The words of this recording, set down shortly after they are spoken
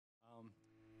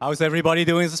How's everybody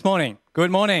doing this morning? Good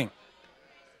morning.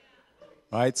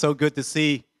 All right, so good to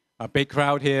see a big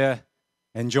crowd here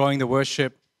enjoying the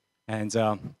worship. And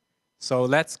so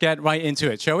let's get right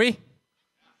into it, shall we?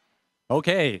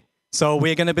 Okay, so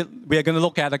we're going to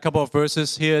look at a couple of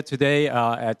verses here today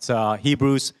at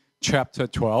Hebrews chapter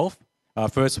 12,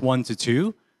 verse 1 to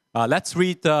 2. Let's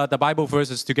read the Bible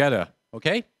verses together,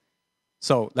 okay?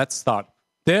 So let's start.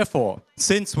 Therefore,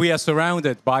 since we are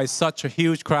surrounded by such a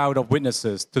huge crowd of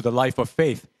witnesses to the life of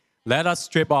faith, let us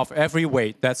strip off every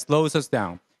weight that slows us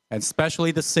down, and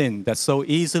especially the sin that so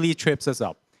easily trips us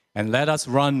up, and let us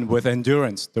run with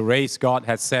endurance the race God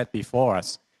has set before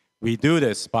us. We do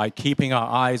this by keeping our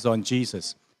eyes on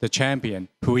Jesus, the champion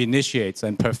who initiates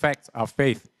and perfects our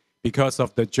faith. Because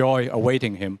of the joy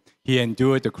awaiting him, he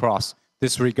endured the cross,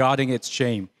 disregarding its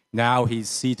shame. Now he's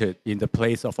seated in the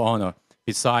place of honor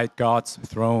beside God's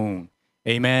throne.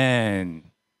 Amen.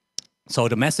 So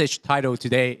the message title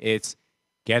today is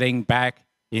Getting Back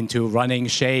into Running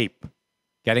Shape.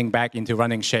 Getting back into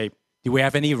running shape. Do we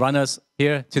have any runners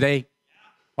here today?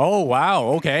 Oh, wow,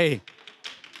 okay.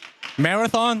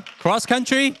 Marathon, cross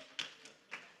country?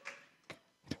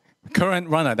 Current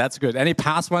runner, that's good. Any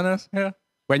past runners here?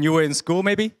 When you were in school,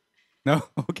 maybe? No?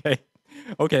 Okay.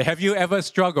 Okay, have you ever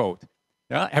struggled?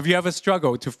 Yeah? Have you ever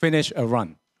struggled to finish a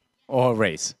run or a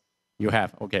race? You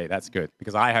have? Okay, that's good,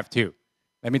 because I have too.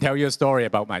 Let me tell you a story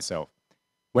about myself.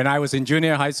 When I was in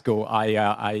junior high school,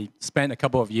 I spent a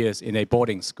couple of years in a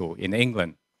boarding school in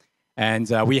England. And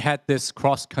we had this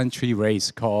cross-country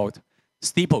race called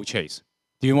steeplechase.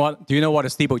 Do you know what a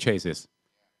steeplechase is?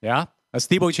 Yeah? A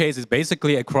steeplechase is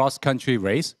basically a cross-country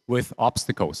race with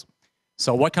obstacles.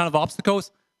 So what kind of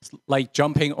obstacles? Like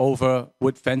jumping over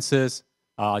wood fences,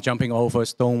 jumping over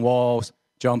stone walls,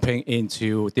 jumping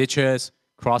into ditches,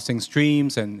 crossing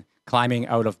streams, and climbing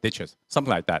out of ditches, something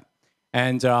like that.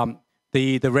 And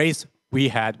the race we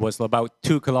had was about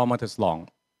 2 kilometers long.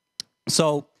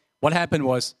 So what happened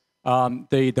was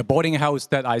the boarding house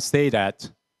that I stayed at,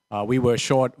 we were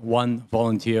short one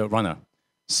volunteer runner.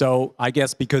 So I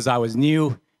guess because I was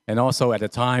new, and also at the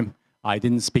time, I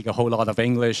didn't speak a whole lot of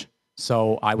English,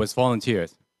 so I was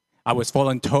volunteered. I was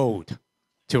voluntold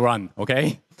to run,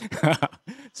 okay?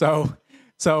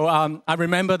 So I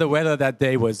remember the weather that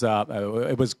day was,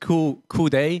 it was cool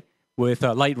day with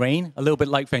light rain, a little bit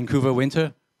like Vancouver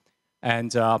winter.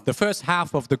 And the first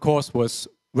half of the course was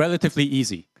relatively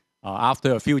easy.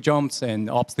 After a few jumps and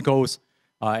obstacles,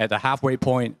 at the halfway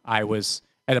point, I was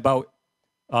at about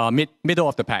middle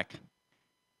of the pack.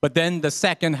 But then the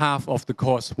second half of the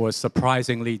course was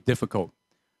surprisingly difficult.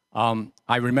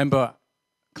 I remember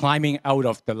climbing out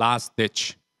of the last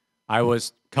ditch. I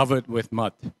was covered with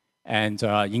mud, and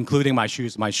including my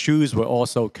shoes. My shoes were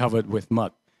also covered with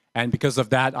mud. And because of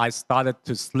that, I started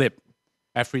to slip.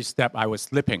 Every step I was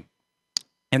slipping.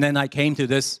 And then I came to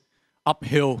this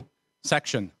uphill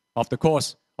section of the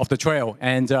course, of the trail,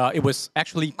 and it was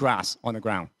actually grass on the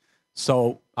ground.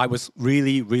 So I was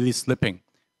really, really slipping.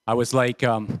 I was like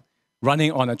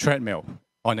running on a treadmill,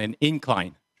 on an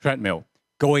incline treadmill,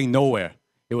 going nowhere.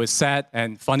 It was sad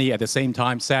and funny at the same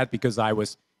time. Sad because I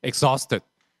was exhausted.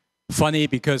 Funny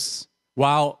because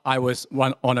while I was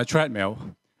on a treadmill,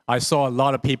 I saw a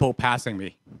lot of people passing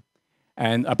me.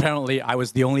 And apparently I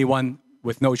was the only one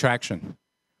with no traction.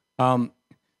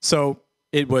 So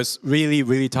it was really,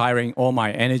 really tiring. All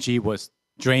my energy was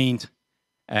drained,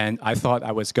 and I thought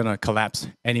I was going to collapse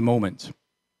any moment.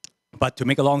 But to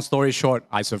make a long story short,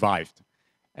 I survived.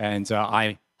 And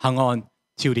I hung on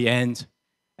till the end,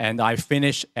 and I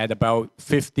finished at about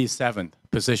 57th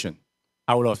position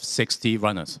out of 60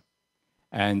 runners.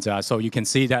 And so you can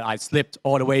see that I slipped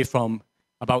all the way from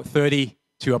about 30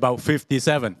 to about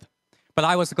 57th. But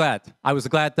I was glad. I was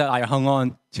glad that I hung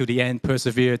on to the end,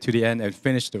 persevered to the end, and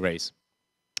finished the race.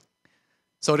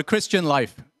 So the Christian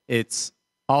life, it's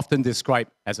often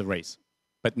described as a race,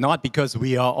 but not because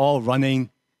we are all running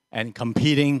and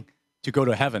competing to go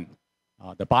to heaven.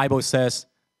 The Bible says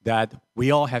that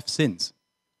we all have sins,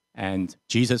 and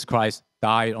Jesus Christ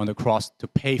died on the cross to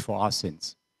pay for our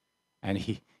sins. And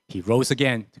he rose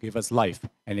again to give us life.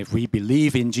 And if we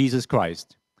believe in Jesus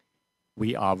Christ,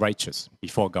 we are righteous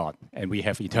before God, and we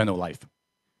have eternal life.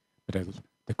 But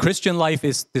the Christian life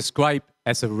is described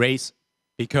as a race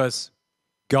because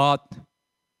God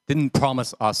didn't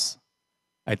promise us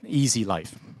an easy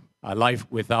life, a life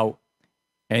without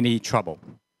any trouble.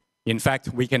 In fact,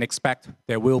 we can expect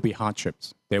there will be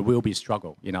hardships, there will be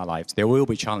struggle in our lives, there will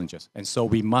be challenges, and so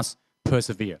we must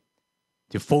persevere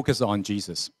to focus on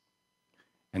Jesus.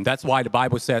 And that's why the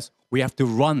Bible says we have to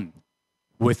run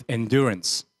with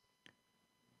endurance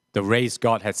the race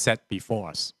God has set before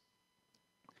us.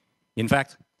 In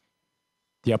fact,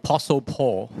 The Apostle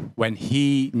Paul, when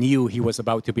he knew he was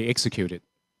about to be executed,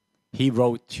 he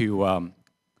wrote to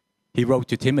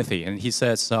Timothy, and he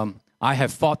says, I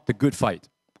have fought the good fight.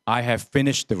 I have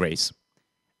finished the race,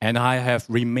 and I have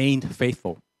remained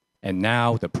faithful, and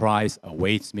now the prize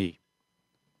awaits me.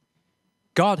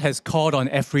 God has called on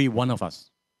every one of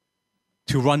us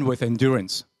to run with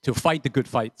endurance, to fight the good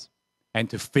fight, and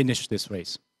to finish this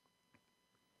race.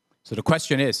 So the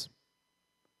question is,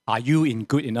 are you in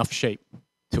good enough shape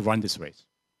to run this race?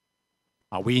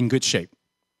 Are we in good shape?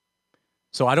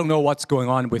 So I don't know what's going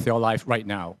on with your life right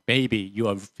now. Maybe you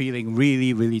are feeling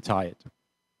really, really tired,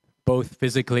 both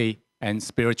physically and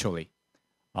spiritually.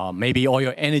 Maybe all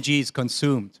your energy is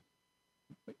consumed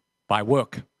by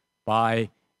work, by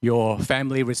your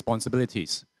family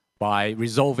responsibilities, by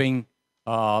resolving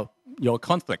your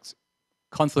conflicts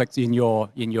in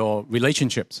your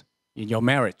relationships, in your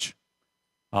marriage.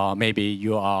 Maybe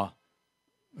you are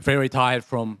very tired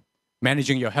from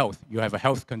managing your health. You have a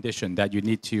health condition that you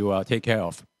need to take care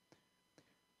of.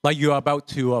 Like you are about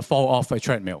to fall off a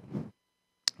treadmill.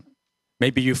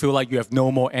 Maybe you feel like you have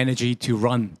no more energy to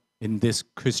run in this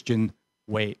Christian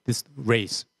way, this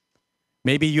race.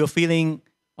 Maybe you're feeling,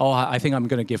 oh, I think I'm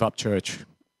going to give up church.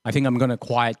 I think I'm going to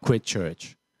quit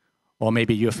church. Or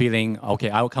maybe you're feeling, okay,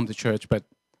 I'll come to church, but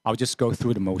I'll just go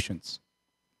through the motions.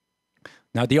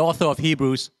 Now, the author of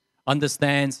Hebrews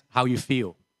understands how you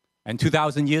feel. And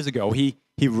 2,000 years ago, he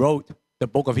wrote the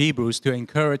book of Hebrews to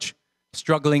encourage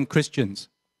struggling Christians,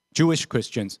 Jewish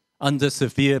Christians, under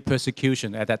severe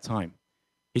persecution at that time.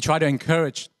 He tried to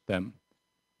encourage them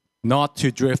not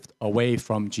to drift away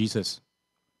from Jesus.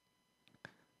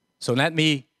 So let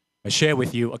me share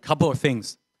with you a couple of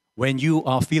things when you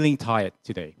are feeling tired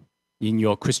today in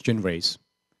your Christian race.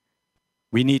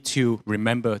 We need to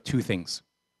remember two things,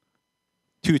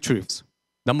 two truths.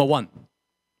 Number one,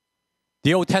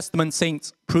 the Old Testament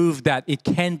saints prove that it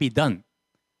can be done.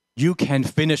 You can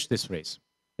finish this race.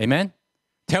 Amen?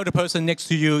 Tell the person next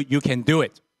to you, you can do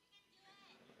it.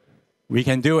 We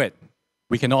can do it.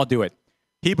 We can all do it.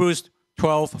 Hebrews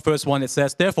 12, verse 1, it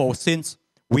says, therefore, since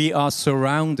we are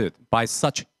surrounded by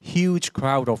such huge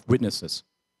crowd of witnesses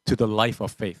to the life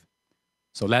of faith,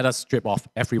 so let us strip off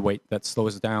every weight that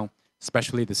slows us down,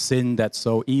 especially the sin that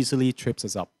so easily trips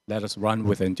us up. Let us run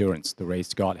with endurance the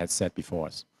race God has set before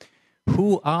us.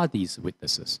 Who are these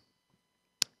witnesses?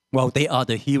 Well, they are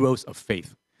the heroes of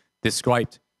faith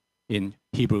described in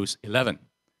Hebrews 11.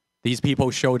 These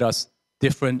people showed us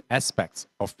different aspects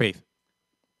of faith.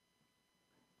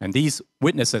 And these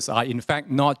witnesses are, in fact,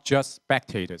 not just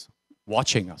spectators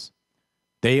watching us.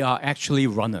 They are actually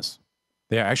runners.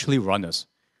 They are actually runners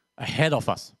ahead of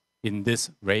us in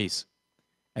this race.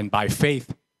 And by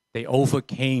faith, they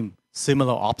overcame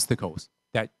similar obstacles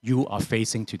that you are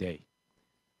facing today.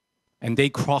 And they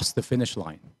crossed the finish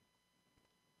line.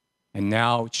 And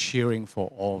now cheering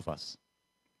for all of us.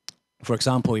 For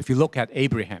example, if you look at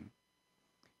Abraham,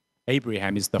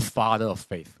 Abraham is the father of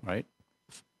faith, right?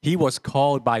 He was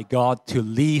called by God to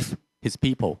leave his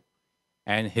people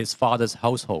and his father's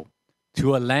household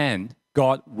to a land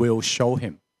God will show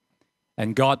him.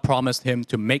 And God promised him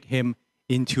to make him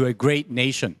into a great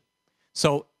nation.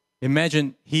 So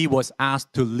imagine he was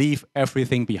asked to leave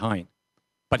everything behind,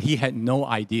 but he had no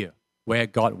idea where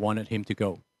God wanted him to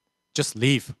go. Just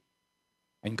leave.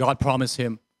 And God promised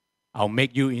him, I'll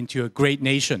make you into a great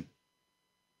nation.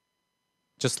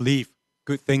 Just leave.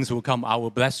 Good things will come. I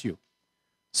will bless you.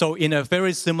 So in a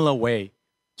very similar way,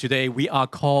 today we are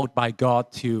called by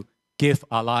God to give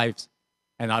our lives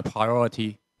and our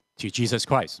priority to Jesus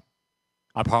Christ.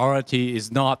 Our priority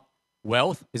is not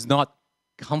wealth, is not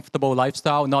comfortable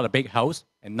lifestyle, not a big house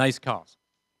and nice cars.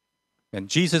 And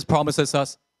Jesus promises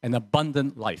us an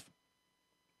abundant life.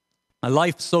 A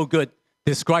life so good,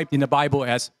 described in the Bible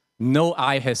as no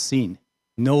eye has seen,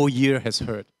 no ear has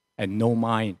heard, and no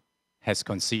mind has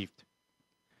conceived.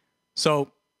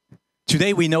 So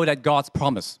today we know that God's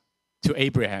promise to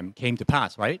Abraham came to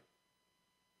pass, right?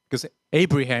 Because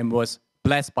Abraham was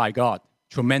blessed by God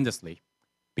tremendously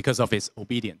because of his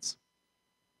obedience.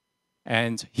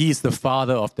 And he is the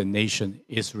father of the nation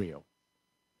Israel.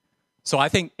 So I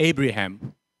think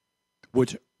Abraham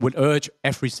would urge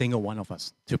every single one of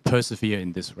us to persevere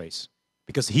in this race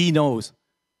because he knows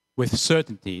with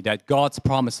certainty that God's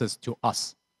promises to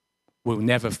us will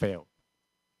never fail.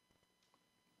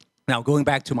 Now, going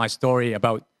back to my story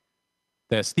about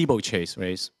the steeplechase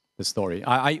race, the story,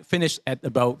 I finished at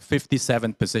about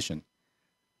 57th position.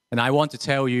 And I want to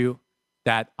tell you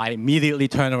that I immediately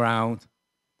turned around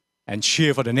and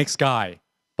cheer for the next guy.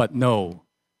 But no,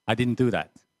 I didn't do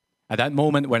that. At that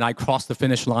moment when I crossed the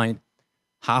finish line,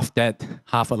 half dead,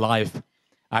 half alive,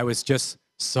 I was just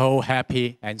so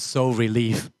happy and so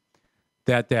relieved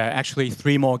that there are actually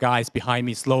 3 more guys behind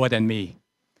me slower than me.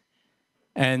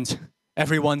 And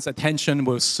everyone's attention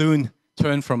will soon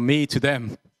turn from me to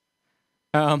them.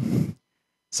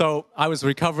 So I was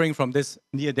recovering from this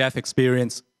near-death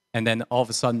experience, and then all of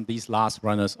a sudden, these last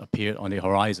runners appeared on the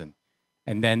horizon.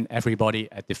 And then everybody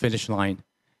at the finish line,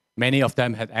 many of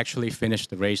them had actually finished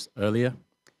the race earlier.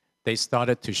 They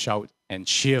started to shout and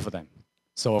cheer for them.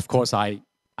 So of course, I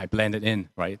blended in,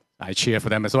 right? I cheer for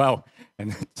them as well.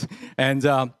 And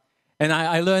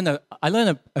I learned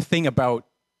a thing about,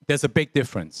 there's a big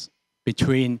difference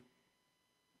between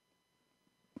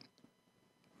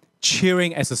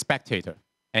cheering as a spectator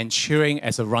and cheering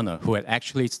as a runner who had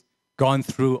actually gone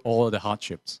through all the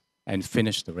hardships and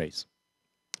finished the race.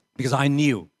 Because I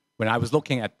knew, when I was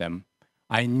looking at them,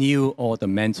 I knew all the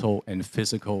mental and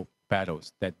physical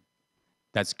battles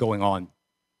that's going on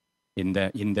in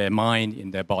their mind,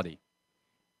 in their body.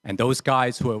 And those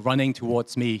guys who were running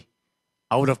towards me,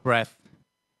 out of breath,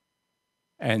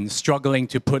 and struggling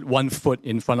to put one foot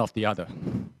in front of the other,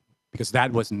 because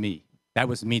that was me. That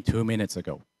was me 2 minutes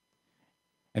ago.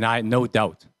 And I had no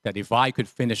doubt that if I could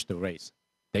finish the race,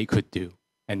 they could do,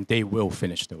 and they will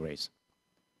finish the race.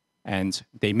 And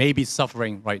they may be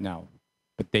suffering right now,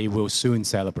 but they will soon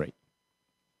celebrate.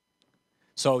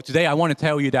 So today I want to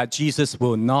tell you that Jesus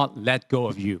will not let go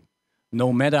of you,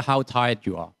 no matter how tired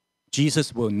you are.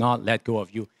 Jesus will not let go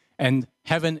of you, and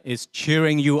heaven is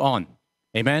cheering you on.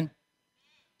 Amen?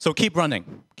 So keep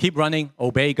running,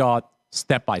 obey God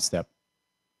step by step,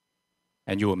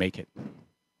 and you will make it.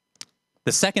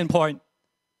 The second point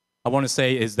I want to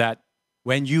say is that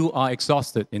when you are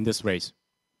exhausted in this race,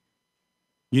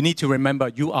 you need to remember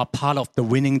you are part of the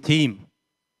winning team.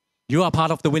 You are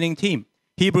part of the winning team.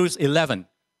 Hebrews 11.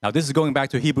 Now this is going back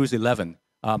to Hebrews 11,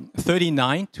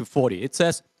 39 to 40. It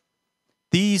says,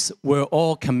 these were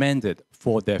all commended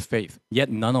for their faith, yet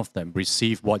none of them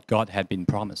received what had been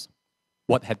promised.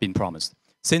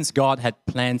 Since God had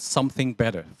planned something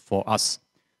better for us,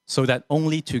 so that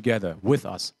only together with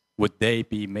us would they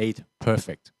be made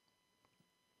perfect.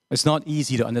 It's not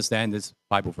easy to understand this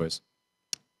Bible verse.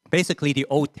 Basically, the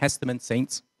Old Testament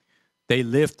saints, they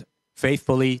lived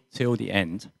faithfully till the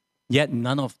end, yet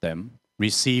none of them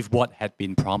received what had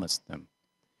been promised them.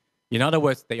 In other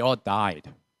words, they all died.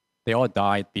 They all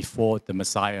died before the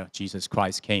Messiah, Jesus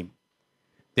Christ, came.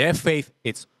 Their faith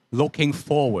is looking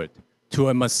forward to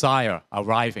a Messiah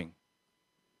arriving.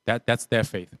 That's their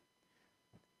faith.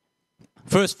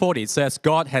 Verse 40, it says,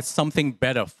 God has something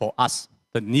better for us,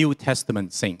 the New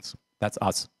Testament saints. That's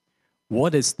us.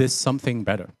 What is this something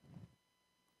better?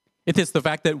 It is the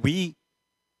fact that we,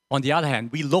 on the other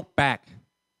hand, we look back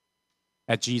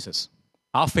at Jesus.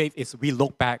 Our faith is we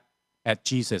look back at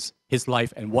Jesus, his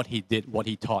life, and what he did, what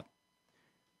he taught.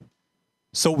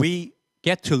 So we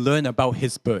get to learn about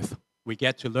his birth. We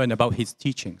get to learn about his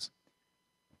teachings,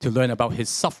 to learn about his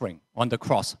suffering on the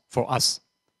cross for us.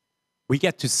 We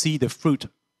get to see the fruit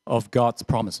of God's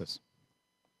promises.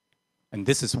 And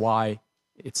this is why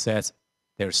it says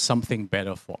there's something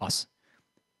better for us.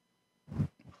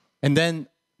 And then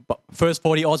verse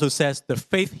 40 also says the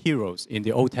faith heroes in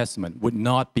the Old Testament would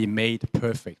not be made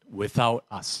perfect without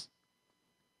us.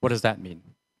 What does that mean?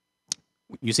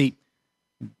 You see,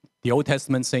 the Old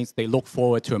Testament saints, they look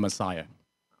forward to a Messiah.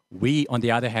 We, on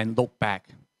the other hand, look back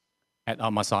at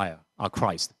our Messiah, our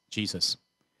Christ, Jesus.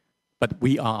 But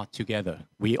we are together.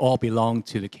 We all belong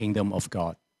to the kingdom of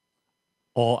God.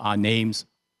 All our names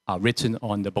are written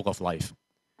on the book of life.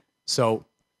 So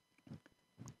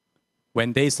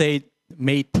when they say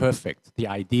made perfect, the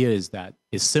idea is that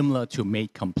it's similar to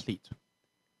made complete.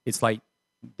 It's like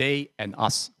they and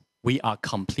us, we are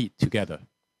complete together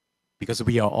because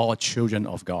we are all children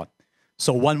of God.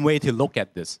 So one way to look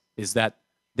at this is that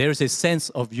there is a sense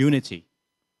of unity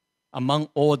among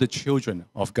all the children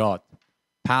of God,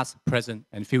 past, present,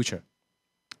 and future.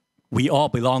 We all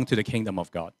belong to the kingdom of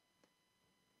God.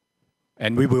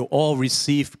 And we will all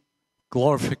receive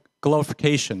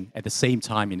glorification at the same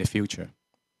time in the future.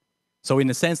 So in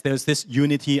a sense, there's this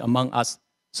unity among us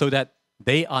so that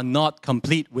they are not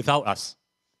complete without us.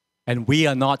 And we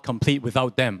are not complete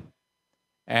without them.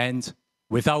 And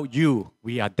without you,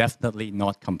 we are definitely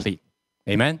not complete.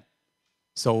 Amen?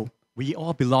 So we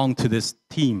all belong to this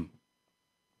team.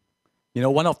 You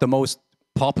know, one of the most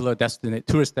popular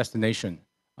tourist destination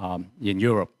in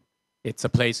Europe, it's a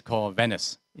place called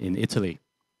Venice in Italy.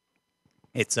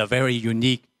 It's a very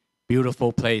unique,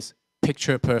 beautiful place,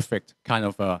 picture-perfect kind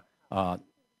of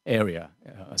area,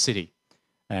 a city.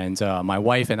 And my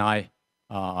wife and I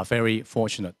are very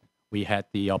fortunate. We had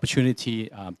the opportunity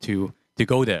to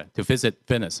go there, to visit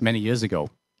Venice many years ago.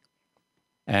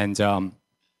 And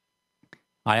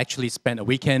I actually spent a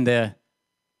weekend there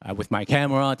with my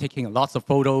camera, taking lots of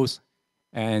photos.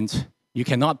 And you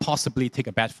cannot possibly take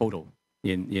a bad photo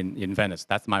in Venice.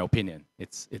 That's my opinion.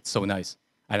 It's so nice.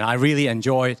 And I really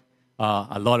enjoyed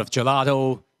a lot of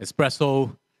gelato,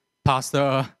 espresso,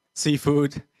 pasta,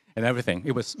 seafood, and everything.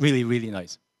 It was really, really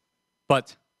nice.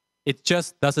 But it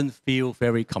just doesn't feel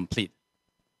very complete.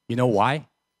 You know why?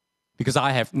 Because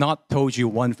I have not told you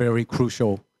one very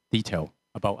crucial detail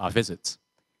about our visits.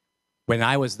 When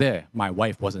I was there, my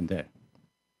wife wasn't there.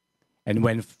 And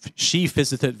when she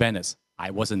visited Venice,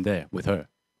 I wasn't there with her.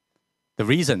 The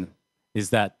reason is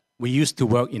that we used to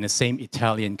work in the same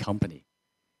Italian company.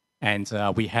 And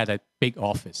we had a big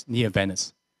office near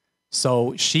Venice.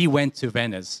 So she went to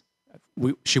Venice.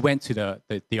 She went to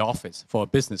the office for a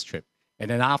business trip. And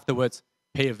then afterwards,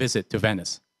 pay a visit to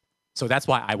Venice. So that's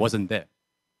why I wasn't there.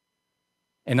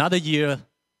 Another year,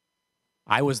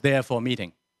 I was there for a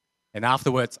meeting. And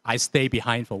afterwards, I stayed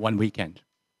behind for one weekend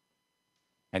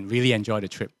and really enjoyed the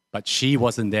trip. But she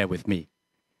wasn't there with me.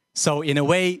 So in a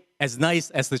way, as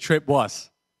nice as the trip was,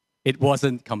 it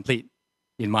wasn't complete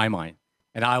in my mind.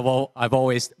 And we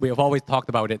have always talked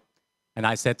about it. And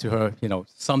I said to her,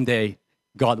 someday,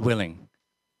 God willing,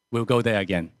 we'll go there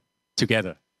again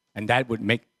together. And that would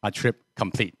make our trip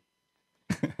complete.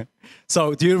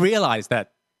 So do you realize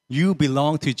that you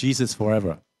belong to Jesus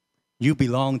forever? You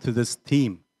belong to this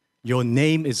team. Your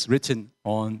name is written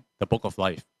on the book of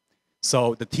life.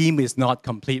 So the team is not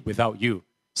complete without you.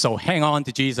 So hang on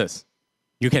to Jesus.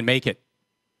 You can make it.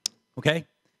 Okay?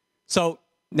 So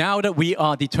now that we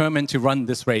are determined to run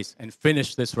this race and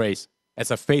finish this race as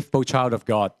a faithful child of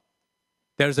God,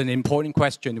 there's an important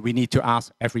question we need to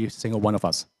ask every single one of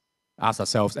us. Ask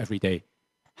ourselves every day.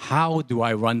 How do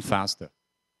I run faster?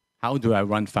 How do I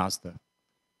run faster?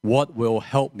 What will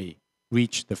help me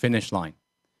reach the finish line?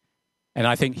 And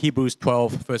I think Hebrews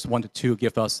 12, verse 1 to 2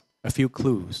 give us a few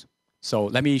clues. So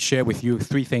let me share with you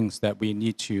 3 things that we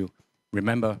need to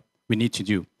remember we need to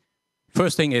do.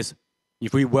 First thing is,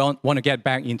 if we want to get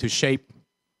back into shape,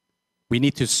 we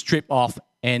need to strip off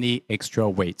any extra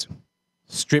weight.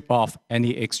 Strip off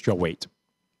any extra weight.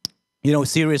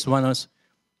 Serious runners,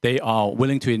 they are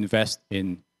willing to invest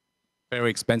in very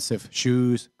expensive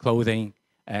shoes, clothing,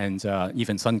 and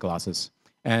even sunglasses.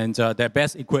 And their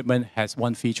best equipment has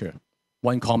one feature,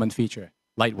 one common feature,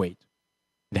 lightweight.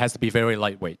 It has to be very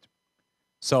lightweight.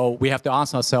 So we have to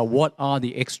ask ourselves, what are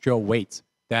the extra weights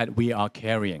that we are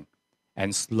carrying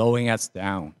and slowing us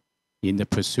down in the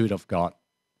pursuit of God?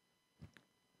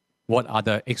 What are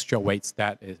the extra weights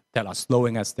that are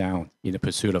slowing us down in the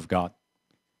pursuit of God?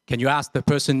 Can you ask the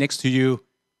person next to you,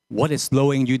 what is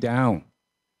slowing you down?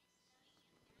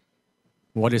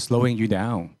 What is slowing you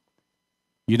down?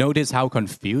 You notice how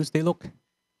confused they look?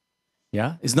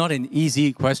 Yeah? It's not an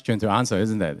easy question to answer,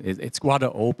 isn't it? It's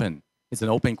rather open. It's an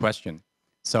open question.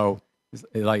 So it's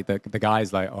like the guy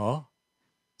is like, oh.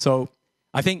 So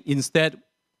I think instead,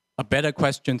 a better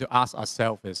question to ask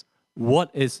ourselves is,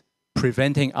 what is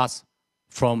preventing us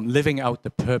from living out the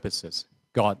purposes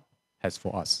God has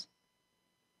for us?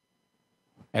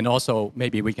 And also,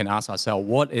 maybe we can ask ourselves,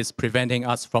 what is preventing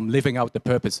us from living out the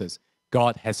purposes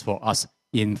God has for us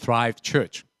in Thrive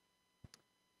Church?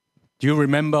 Do you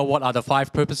remember what are the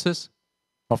 5 purposes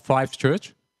of Thrive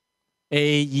Church?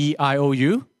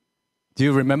 AEIOU? Do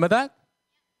you remember that?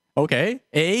 Okay.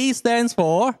 A stands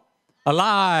for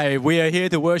alive. We are here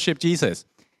to worship Jesus.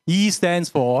 E stands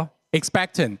for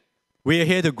expectant. We are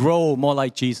here to grow more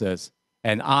like Jesus.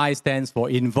 And I stands for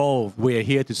involved. We are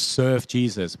here to serve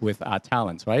Jesus with our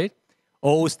talents, right?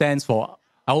 O stands for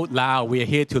out loud. We are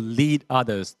here to lead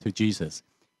others to Jesus.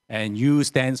 And U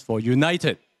stands for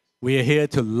united. We are here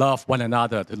to love one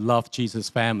another, to love Jesus'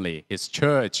 family, His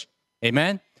church.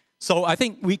 Amen? So I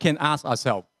think we can ask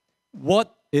ourselves,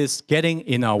 what is getting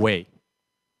in our way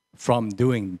from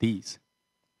doing these?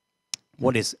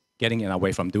 What is getting in our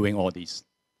way from doing all these?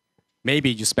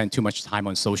 Maybe you spend too much time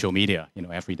on social media,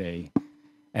 every day.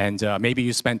 And maybe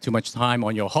you spend too much time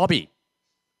on your hobby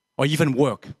or even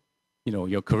work,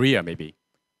 your career maybe,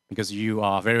 because you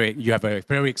have a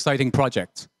very exciting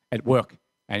project at work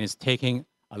and it's taking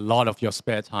a lot of your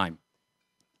spare time.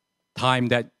 Time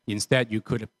that instead you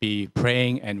could be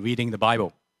praying and reading the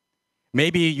Bible.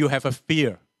 Maybe you have a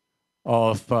fear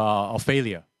of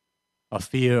failure, a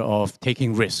fear of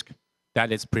taking risk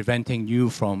that is preventing you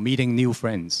from meeting new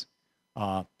friends,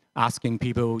 asking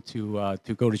people to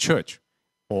go to church,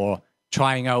 or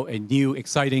trying out a new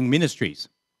exciting ministries.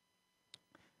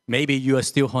 Maybe you are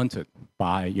still haunted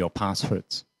by your past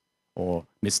hurts or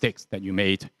mistakes that you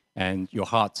made and your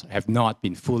hearts have not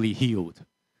been fully healed.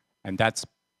 And that's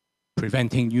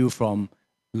preventing you from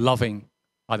loving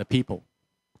other people.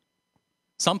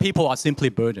 Some people are simply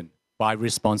burdened by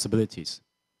responsibilities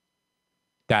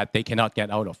that they cannot get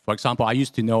out of. For example, I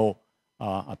used to know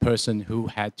a person who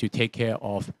had to take care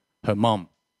of her mom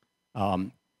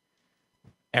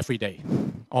every day,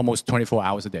 almost 24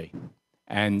 hours a day.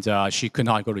 And she could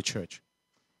not go to church.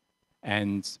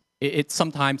 And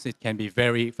sometimes it can be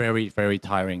very, very, very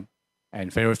tiring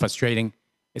and very frustrating,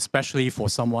 especially for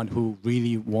someone who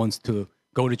really wants to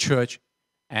go to church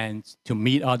and to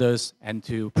meet others and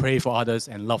to pray for others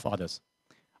and love others.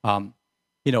 I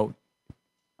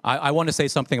want to say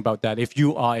something about that. If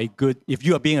you are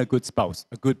being a good spouse,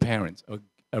 a good parent,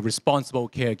 a responsible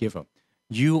caregiver,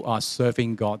 you are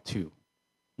serving God too.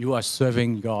 You are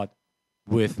serving God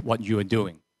with what you are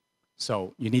doing.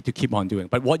 So you need to keep on doing.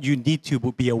 But what you need to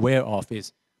be aware of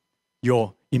is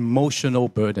your emotional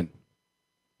burden.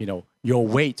 Your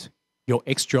weight, your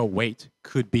extra weight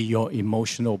could be your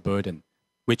emotional burden,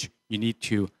 which you need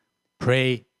to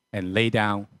pray and lay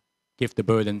down, give the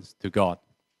burdens to God.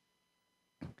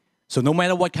 So no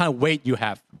matter what kind of weight you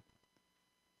have,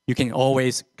 you can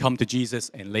always come to Jesus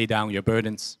and lay down your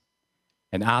burdens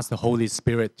and ask the Holy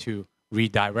Spirit to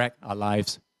redirect our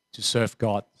lives to serve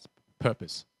God's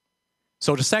purpose.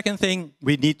 So the second thing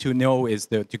we need to know is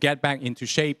to get back into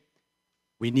shape,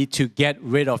 we need to get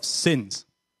rid of sins.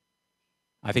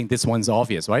 I think this one's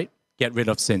obvious, right? Get rid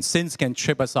of sins. Sins can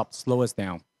trip us up, slow us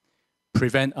down,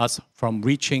 prevent us from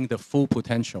reaching the full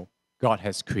potential God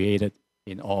has created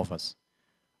in all of us.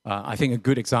 I think a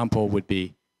good example would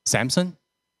be Samson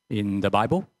in the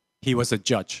Bible. He was a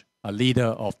judge, a leader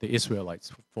of the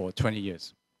Israelites for 20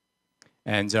 years.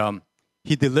 And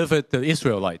he delivered the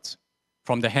Israelites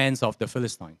from the hands of the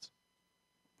Philistines.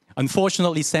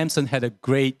 Unfortunately, Samson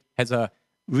has a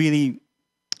really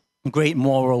great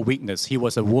moral weakness. He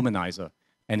was a womanizer,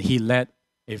 and he led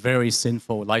a very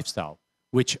sinful lifestyle,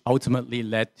 which ultimately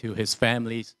led to his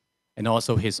family's and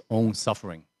also his own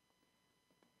suffering.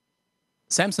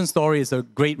 Samson's story is a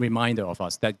great reminder of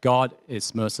us that God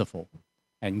is merciful,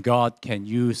 and God can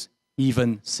use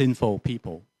even sinful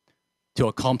people to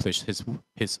accomplish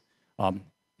his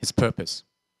purpose.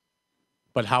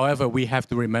 But however, we have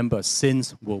to remember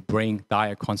sins will bring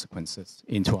dire consequences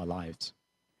into our lives.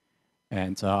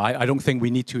 And I don't think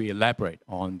we need to elaborate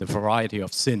on the variety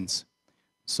of sins.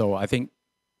 So I think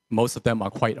most of them are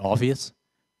quite obvious.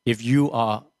 If you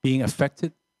are being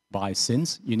affected by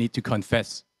sins, you need to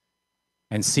confess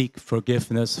and seek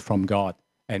forgiveness from God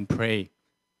and pray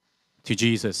to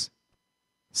Jesus,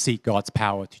 seek God's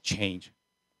power to change.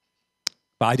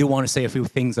 But I do want to say a few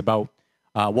things about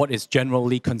what is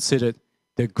generally considered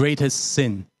the greatest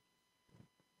sin.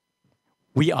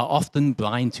 We are often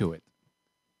blind to it.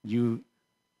 You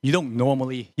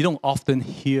don't often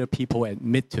hear people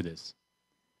admit to this.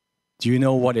 Do you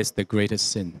know what is the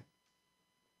greatest sin?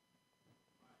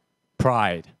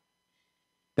 Pride.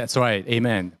 That's right,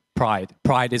 amen. Pride.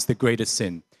 Pride is the greatest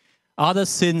sin. Other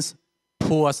sins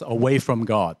pull us away from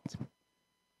God,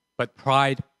 but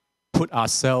pride put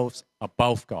ourselves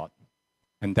above God,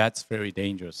 and that's very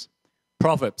dangerous.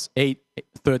 Proverbs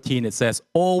 8:13, it says,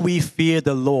 "All we fear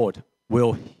the Lord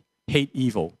will hate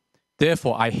evil.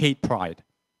 Therefore I hate pride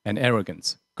and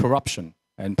arrogance, corruption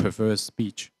and perverse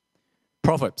speech."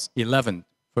 Proverbs 11,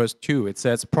 verse 2, it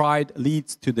says, "Pride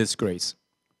leads to disgrace,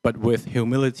 but with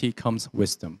humility comes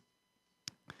wisdom."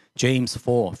 James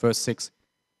 4, verse 6,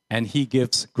 "And he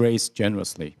gives grace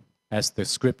generously, as the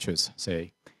scriptures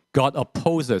say. God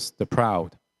opposes the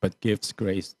proud, but gives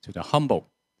grace to the humble."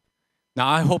 Now,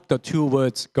 I hope the two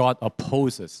words, God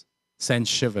opposes, send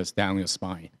shivers down your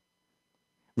spine.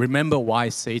 Remember why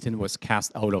Satan was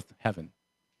cast out of heaven.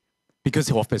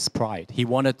 Because of his pride. He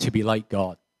wanted to be like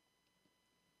God.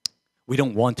 We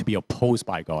don't want to be opposed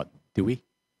by God, do we?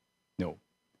 No.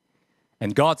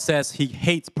 And God says he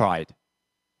hates pride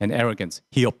and arrogance.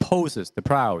 He opposes the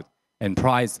proud, and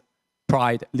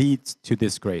pride leads to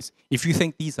disgrace. If you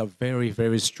think these are very,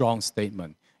 very strong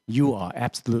statements, you are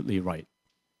absolutely right.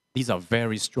 These are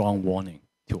very strong warning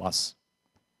to us.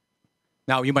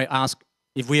 Now, you might ask,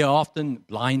 if we are often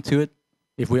blind to it,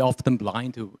 if we're often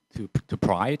blind to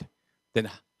pride, then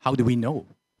how do we know?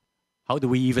 How do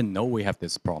we even know we have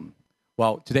this problem?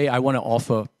 Well, today I want to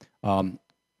offer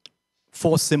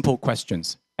 4 simple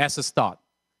questions as a start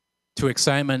to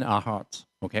examine our hearts,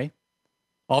 okay?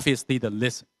 Obviously, the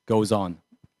list goes on,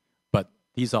 but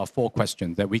these are 4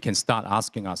 questions that we can start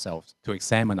asking ourselves to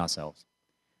examine ourselves.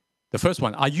 The first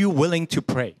one, are you willing to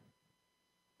pray?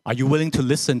 Are you willing to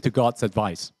listen to God's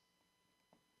advice?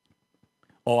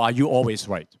 Or are you always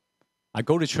right? I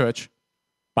go to church,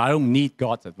 but I don't need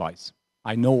God's advice.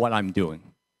 I know what I'm doing.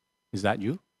 Is that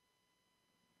you?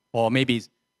 Or maybe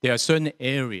There are certain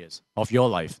areas of your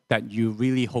life that you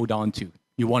really hold on to.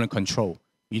 You want to control.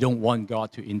 You don't want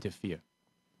God to interfere.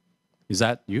 Is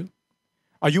that you?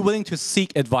 Are you willing to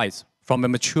seek advice from a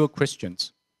mature Christian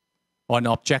or an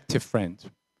objective friend?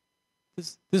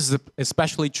 This is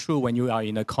especially true when you are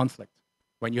in a conflict,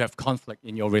 when you have conflict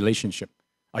in your relationship.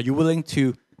 Are you willing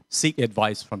to seek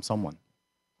advice from someone?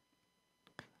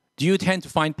 Do you tend to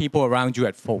find people around you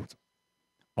at fault?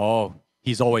 Oh,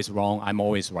 he's always wrong, I'm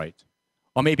always right.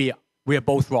 Or maybe we're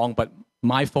both wrong, but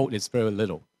my fault is very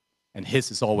little, and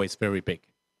his is always very big.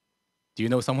 Do you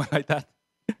know someone like that?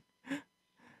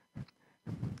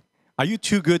 Are you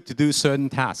too good to do certain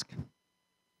tasks?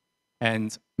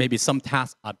 And maybe some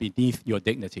tasks are beneath your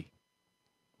dignity.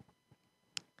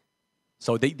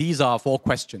 So these are 4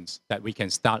 questions that we can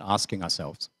start asking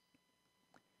ourselves.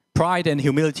 Pride and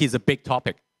humility is a big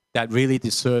topic that really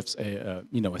deserves a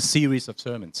series of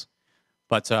sermons.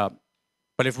 But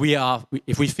if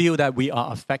we feel that we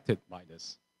are affected by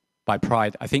this, by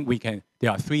pride, I think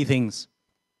there are 3 things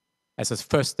as a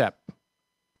first step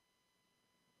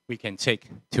we can take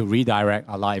to redirect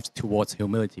our lives towards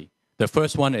humility. The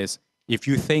first one is, if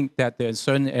you think that there are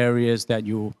certain areas that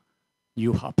you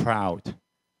are proud,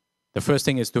 the first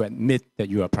thing is to admit that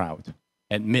you are proud.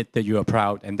 Admit that you are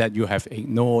proud and that you have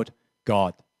ignored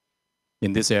God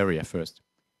in this area first.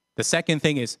 The second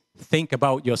thing is, think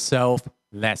about yourself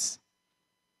less.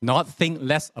 Not think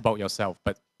less about yourself,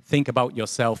 but think about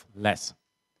yourself less.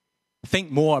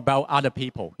 Think more about other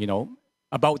people,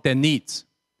 about their needs.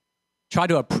 Try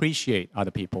to appreciate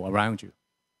other people around you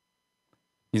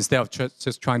instead of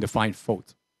just trying to find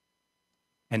fault.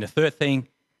 And the third thing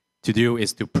to do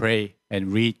is to pray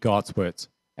and read God's words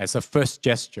as a first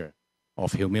gesture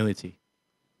of humility.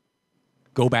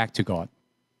 Go back to God.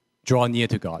 Draw near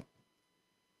to God.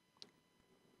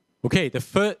 Okay, the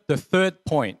third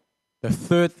point, the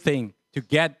third thing to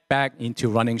get back into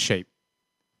running shape,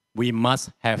 we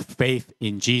must have faith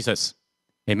in Jesus.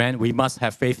 Amen? We must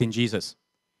have faith in Jesus.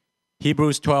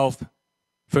 Hebrews 12,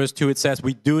 verse 2, it says,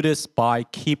 we do this by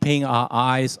keeping our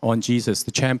eyes on Jesus,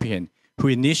 the champion, who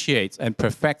initiates and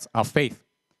perfects our faith.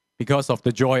 Because of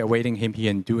the joy awaiting him, he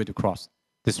endured the cross,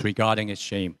 disregarding its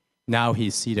shame. Now he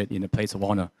is seated in the place of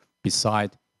honor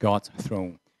beside God's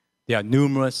throne. There are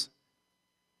numerous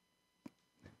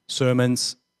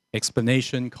sermons,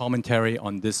 explanation, commentary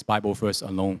on this Bible verse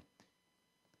alone.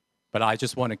 But I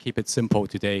just want to keep it simple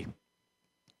today.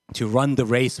 To run the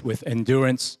race with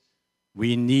endurance,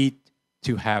 we need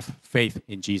to have faith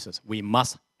in Jesus. We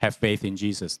must have faith in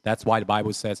Jesus. That's why the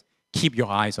Bible says, keep your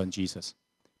eyes on Jesus.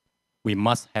 We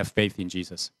must have faith in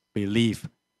Jesus. Believe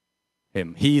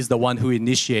him. He is the one who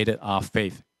initiated our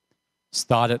faith,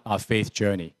 started our faith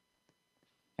journey.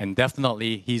 And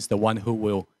definitely, he's the one who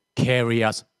will carry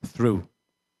us through.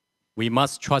 We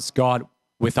must trust God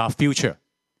with our future,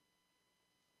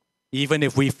 even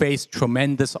if we face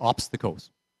tremendous obstacles.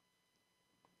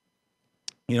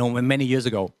 Many years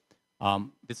ago,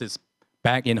 this is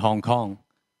back in Hong Kong,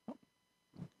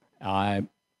 I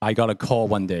got a call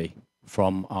one day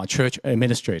from our church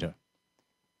administrator.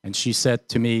 And she said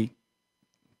to me,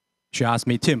 she asked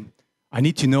me, Tim, I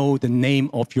need to know the name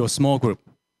of your small group.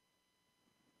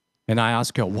 And I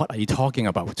asked her, what are you talking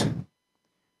about?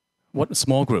 What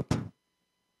small group?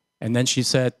 And then she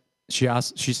said,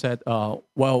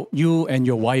 well, you and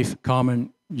your wife,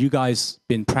 Carmen, you guys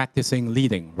been practicing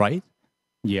leading, right?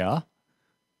 Yeah.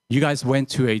 You guys went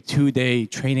to a 2-day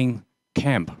training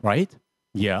camp, right?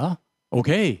 Yeah.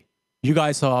 Okay. You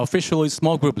guys are officially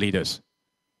small group leaders.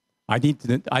 I need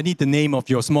the name of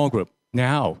your small group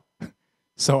now.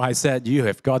 So I said, you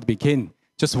have got to begin.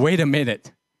 Just wait a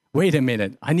minute. Wait a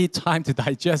minute. I need time to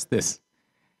digest this.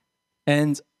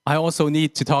 And I also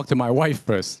need to talk to my wife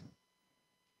first.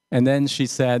 And then she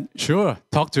said, sure,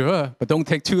 talk to her, but don't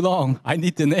take too long. I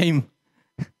need the name.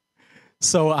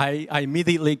 So I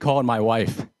immediately called my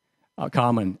wife,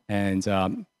 Carmen, and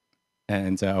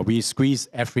we squeezed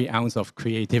every ounce of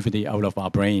creativity out of our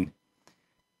brain.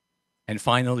 And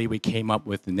finally, we came up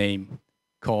with the name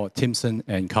called Timson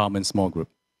and Carmen Small Group.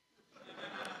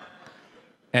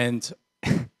 And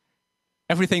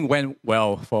everything went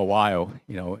well for a while.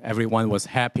 Everyone was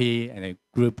happy, and a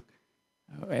group.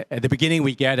 At the beginning,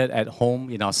 we gathered at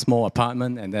home in our small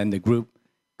apartment, and then the group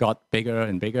got bigger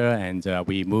and bigger, and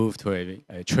we moved to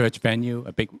a church venue,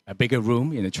 a bigger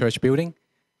room in a church building.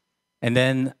 And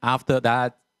then after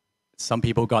that, some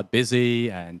people got busy,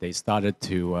 and they started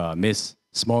to miss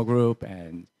small group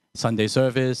and Sunday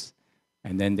service.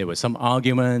 And then there were some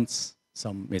arguments,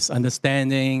 some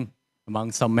misunderstanding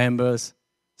among some members.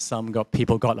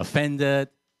 People got offended.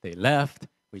 They left.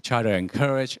 We tried to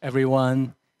encourage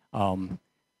everyone.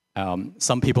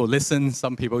 Some people listened,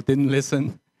 some people didn't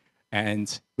listen,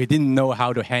 and we didn't know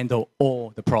how to handle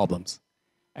all the problems.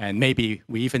 And maybe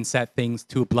we even said things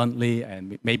too bluntly,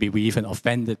 and maybe we even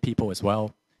offended people as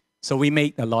well. So we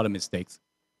made a lot of mistakes,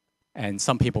 and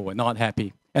some people were not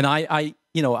happy. And I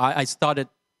started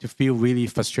to feel really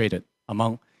frustrated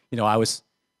I was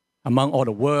among all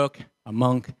the work,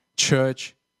 among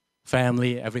church,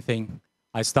 family, everything.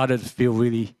 I started to feel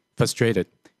really frustrated.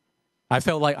 I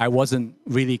felt like I wasn't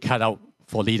really cut out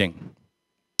for leading.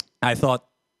 I thought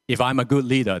if I'm a good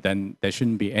leader, then there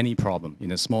shouldn't be any problem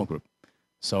in a small group.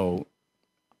 So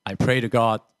I prayed to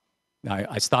God.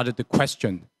 I started to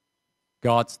question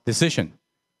God's decision.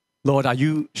 Lord, are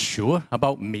you sure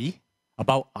about me,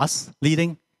 about us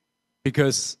leading?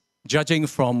 Because judging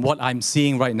from what I'm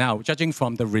seeing right now, judging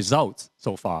from the results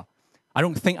so far, I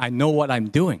don't think I know what I'm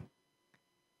doing.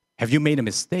 Have you made a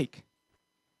mistake?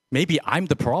 Maybe I'm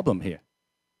the problem here.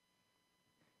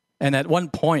 And at one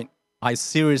point, I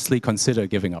seriously considered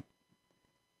giving up.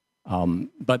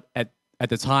 But at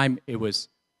the time,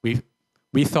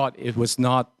 we thought it was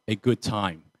not a good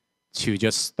time to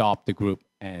just stop the group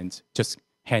and just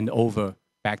hand over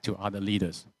back to other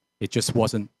leaders. It just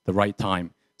wasn't the right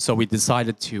time. So we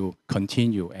decided to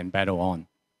continue and battle on.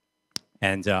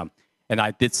 And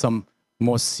I did some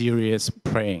more serious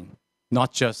praying,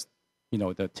 not just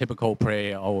the typical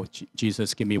prayer, oh,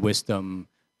 Jesus, give me wisdom,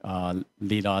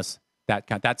 lead us,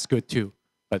 that's good too.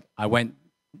 But I went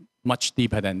much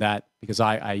deeper than that because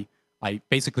I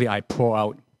basically pour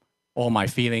out all my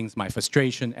feelings, my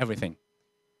frustration, everything.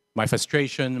 My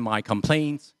frustration, my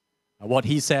complaints, what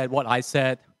he said, what I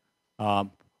said,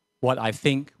 what I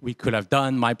think we could have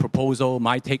done, my proposal,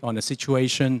 my take on the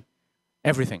situation,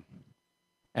 everything.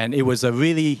 And it was a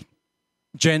really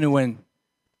genuine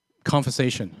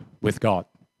conversation with God,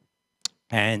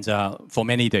 and for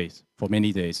many days.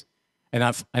 And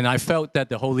I felt that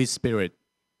the Holy Spirit,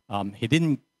 He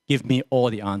didn't give me all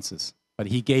the answers, but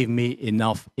He gave me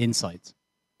enough insights.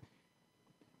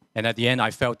 And at the end,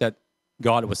 I felt that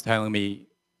God was telling me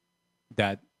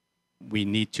that we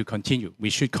need to continue. We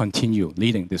should continue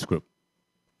leading this group.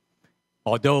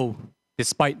 Although,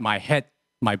 despite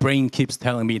my brain keeps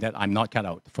telling me that I'm not cut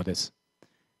out for this.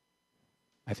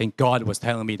 I think God was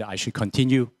telling me that I should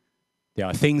continue. There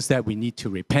are things that we need to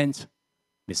repent,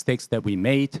 mistakes that we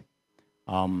made.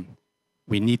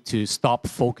 We need to stop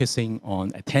focusing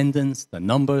on attendance, the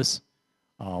numbers.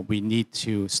 We need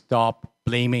to stop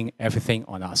blaming everything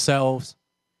on ourselves.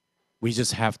 We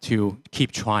just have to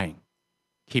keep trying,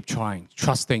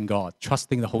 trusting God,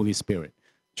 trusting the Holy Spirit.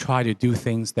 Try to do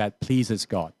things that pleases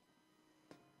God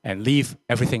and leave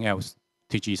everything else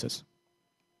to Jesus.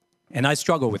 And I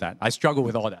struggle with that. I struggle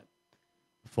with all that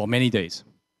for many days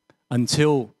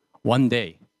until one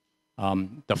day,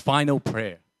 the final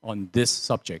prayer on this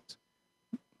subject,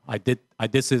 I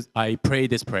prayed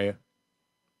this prayer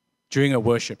during a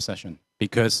worship session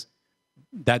because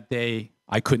that day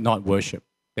I could not worship.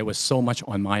 There was so much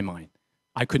on my mind.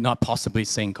 I could not possibly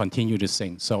continue to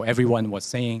sing. So everyone was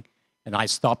singing, and I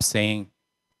stopped saying,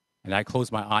 and I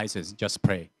closed my eyes and just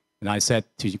pray. And I said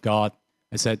to God,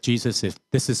 I said, Jesus, if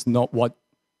this is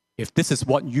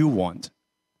what you want,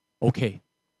 okay,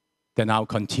 then I'll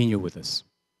continue with this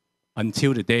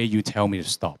until the day you tell me to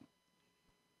stop.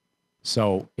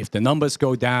 So if the numbers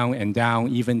go down and down,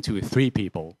 even to 3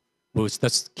 people, we'll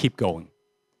just keep going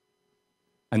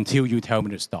until you tell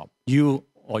me to stop. You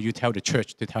tell the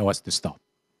church to tell us to stop.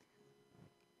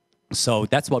 So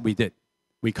that's what we did.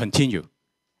 We continue.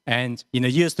 And in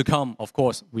the years to come, of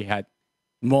course, we had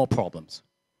more problems.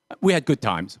 We had good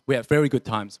times. We had very good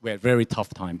times. We had very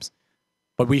tough times.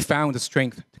 But we found the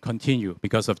strength to continue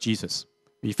because of Jesus.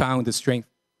 We found the strength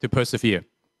to persevere.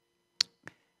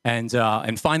 And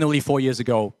finally, 4 years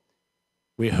ago,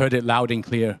 we heard it loud and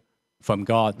clear from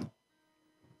God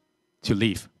to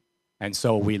leave. And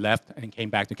so we left and came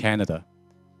back to Canada.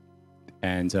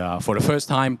 And for the first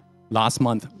time last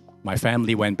month, my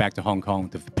family went back to Hong Kong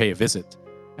to pay a visit.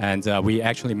 And we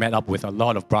actually met up with a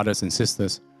lot of brothers and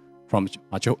sisters from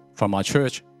our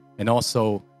church and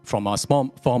also from our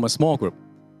former small group.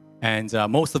 And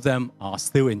most of them are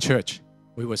still in church.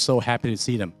 We were so happy to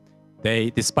see them.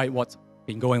 Despite what's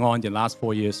been going on in the last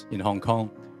 4 years in Hong Kong,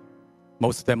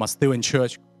 most of them are still in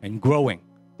church and growing.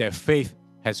 Their faith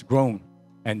has grown.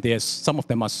 And some of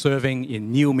them are serving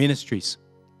in new ministries.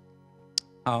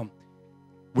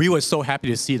 We were so happy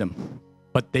to see them,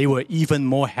 but they were even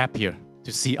more happier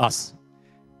to see us.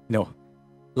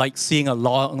 Like seeing a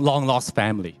long lost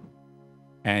family.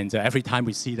 And every time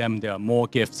we see them, there are more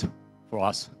gifts for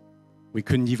us. We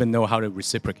couldn't even know how to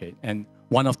reciprocate. And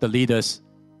one of the leaders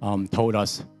told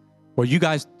us Well, you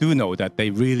guys do know that they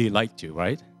really liked you,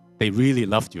 right? They really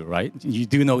loved you, right? You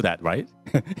do know that, right?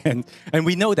 and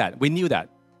we know that. We knew that.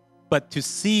 But to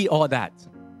see all that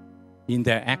in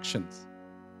their actions,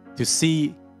 to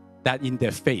see that in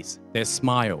their face, their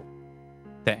smile,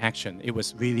 their action, it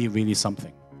was really, really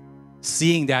something.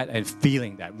 Seeing that and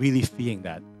feeling that, really feeling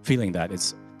that,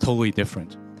 it's totally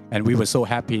different. And we were so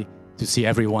happy to see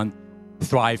everyone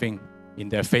thriving in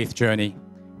their faith journey.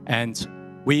 And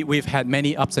we've had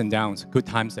many ups and downs, good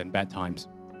times and bad times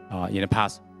in the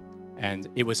past. And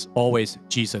it was always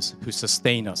Jesus who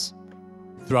sustained us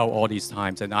throughout all these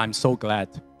times. And I'm so glad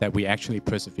that we actually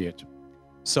persevered.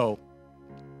 So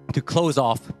to close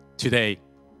off today,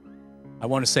 I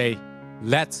want to say,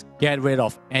 let's get rid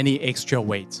of any extra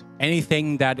weight,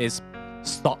 anything that is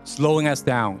slowing us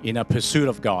down in a pursuit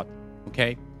of God,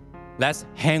 okay? Let's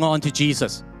hang on to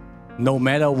Jesus no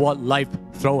matter what life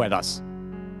throws at us.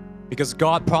 Because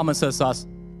God promises us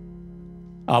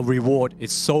our reward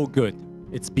is so good,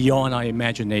 it's beyond our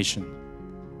imagination.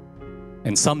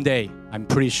 And someday, I'm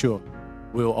pretty sure,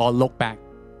 we'll all look back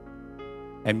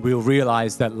and we'll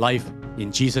realize that life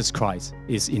in Jesus Christ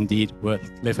is indeed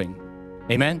worth living.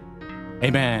 Amen?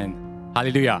 Amen.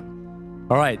 Hallelujah.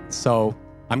 All right, so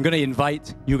I'm going to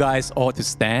invite you guys all to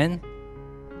stand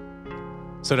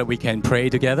so that we can pray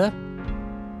together.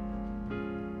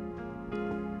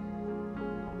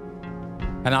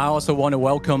 And I also want to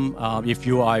welcome, if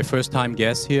you are a first-time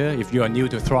guest here, if you are new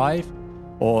to Thrive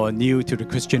or new to the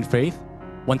Christian faith,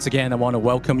 once again, I want to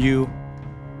welcome you.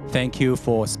 Thank you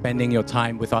for spending your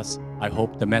time with us. I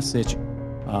hope the message,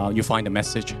 you find the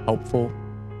message helpful.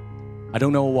 I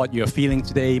don't know what you're feeling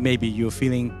today. Maybe you're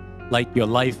feeling like your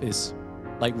life is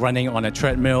like running on a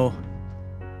treadmill,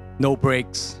 no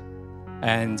breaks,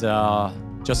 and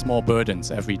just more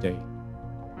burdens every day.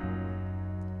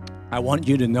 I want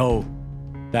you to know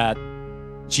that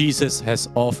Jesus has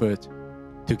offered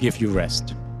to give you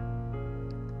rest.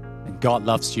 And God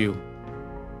loves you,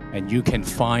 and you can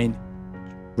find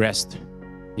rest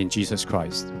in Jesus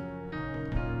Christ.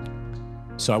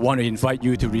 So I want to invite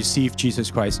you to receive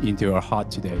Jesus Christ into your heart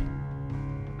today.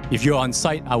 If you're on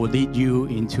site, I will lead you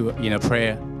in a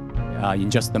prayer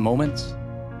in just a moment.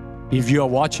 If you are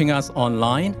watching us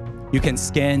online, you can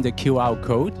scan the QR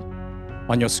code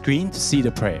on your screen to see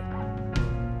the prayer.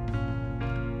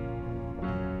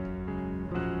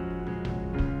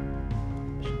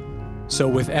 So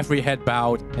with every head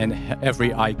bowed and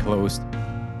every eye closed,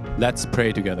 let's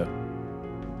pray together.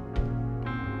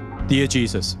 Dear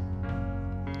Jesus,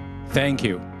 thank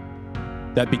you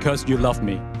that because you love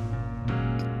me,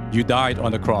 you died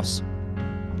on the cross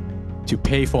to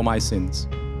pay for my sins,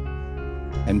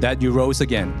 and that you rose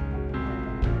again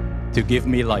to give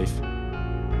me life.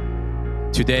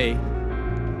 Today,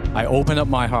 I open up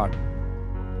my heart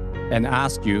and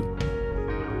ask you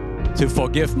to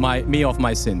forgive me of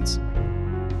my sins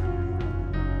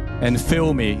and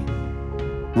fill me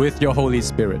with your Holy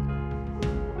Spirit.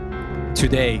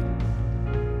 Today,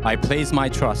 I place my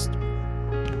trust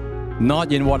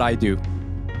not in what I do,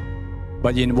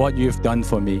 but in what you've done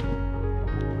for me.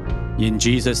 In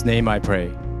Jesus' name I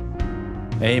pray.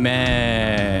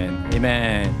 Amen.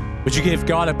 Amen. Would you give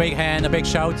God a big hand, a big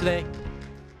shout today?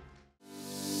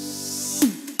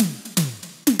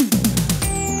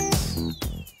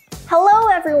 Hello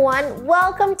everyone,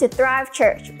 welcome to Thrive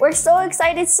Church. We're so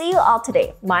excited to see you all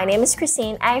today. My name is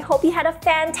Christine. I hope you had a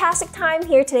fantastic time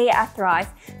here today at Thrive.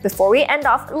 Before we end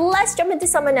off, let's jump into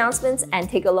some announcements and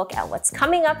take a look at what's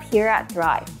coming up here at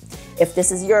Thrive. If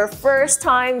this is your first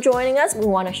time joining us, we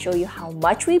want to show you how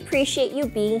much we appreciate you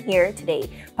being here today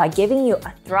by giving you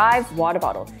a Thrive water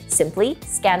bottle. Simply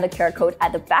scan the QR code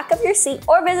at the back of your seat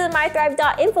or visit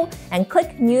MyThrive.info and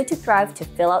click New to Thrive to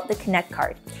fill out the Connect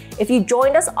card. If you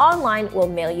joined us online, we'll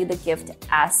mail you the gift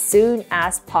as soon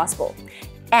as possible.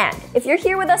 And if you're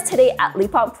here with us today at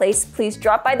Leapon Place, please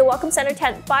drop by the Welcome Center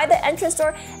tent by the entrance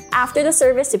door after the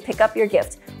service to pick up your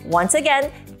gift. Once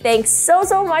again, thanks so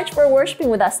much for worshiping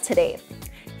with us today.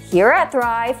 Here at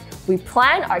Thrive, we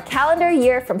plan our calendar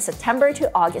year from September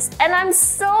to August, and I'm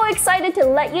so excited to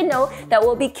let you know that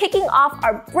we'll be kicking off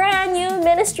our brand new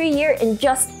ministry year in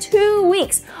just 2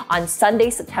 weeks on Sunday,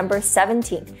 September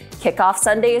 17th. Kickoff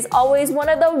Sunday is always one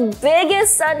of the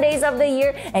biggest Sundays of the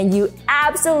year, and you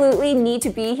absolutely need to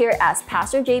be here as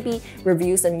Pastor JB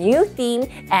reviews a new theme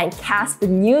and casts the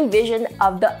new vision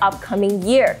of the upcoming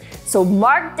year. So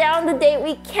mark down the date.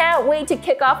 We can't wait to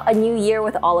kick off a new year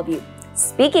with all of you.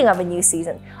 Speaking of a new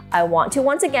season, I want to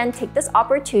once again take this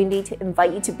opportunity to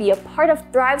invite you to be a part of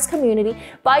Thrive's community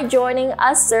by joining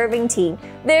a serving team.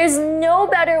 There's no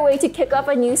better way to kick off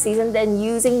a new season than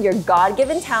using your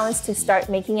God-given talents to start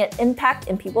making an impact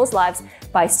in people's lives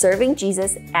by serving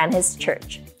Jesus and His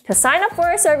church. To sign up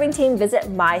for a serving team, visit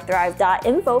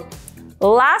MyThrive.info.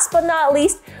 Last but not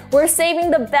least, we're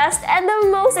saving the best and the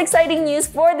most exciting news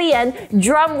for the end.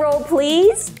 Drum roll,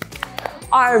 please.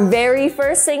 Our very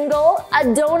first single,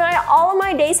 Adonai All of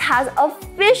My Days, has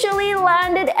officially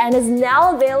landed and is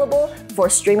now available for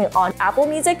streaming on Apple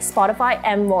Music, Spotify,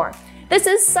 and more. This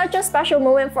is such a special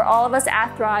moment for all of us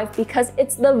at Thrive because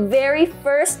it's the very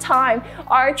first time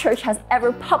our church has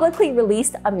ever publicly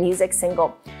released a music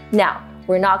single. Now,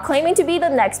 we're not claiming to be the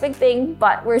next big thing,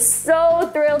 but we're so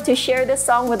thrilled to share this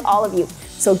song with all of you.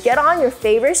 So get on your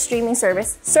favorite streaming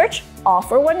service, search All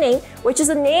for One Name, which is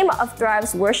the name of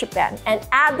Thrive's worship band, and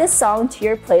add this song to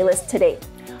your playlist today.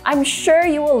 I'm sure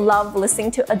you will love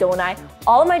listening to Adonai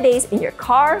All of My Days in your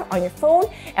car, on your phone,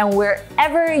 and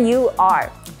wherever you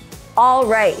are. All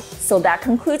right, so that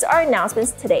concludes our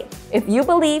announcements today. If you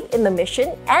believe in the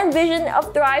mission and vision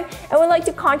of Thrive and would like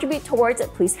to contribute towards it,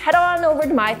 please head on over to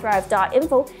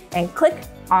MyThrive.info and click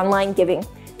Online Giving.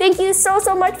 Thank you so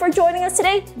much for joining us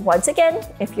today. Once again,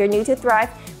 if you're new to Thrive,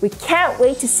 we can't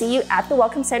wait to see you at the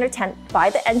Welcome Center tent by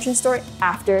the entrance door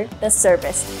after the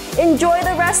service. Enjoy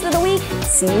the rest of the week.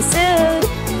 See you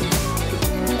soon.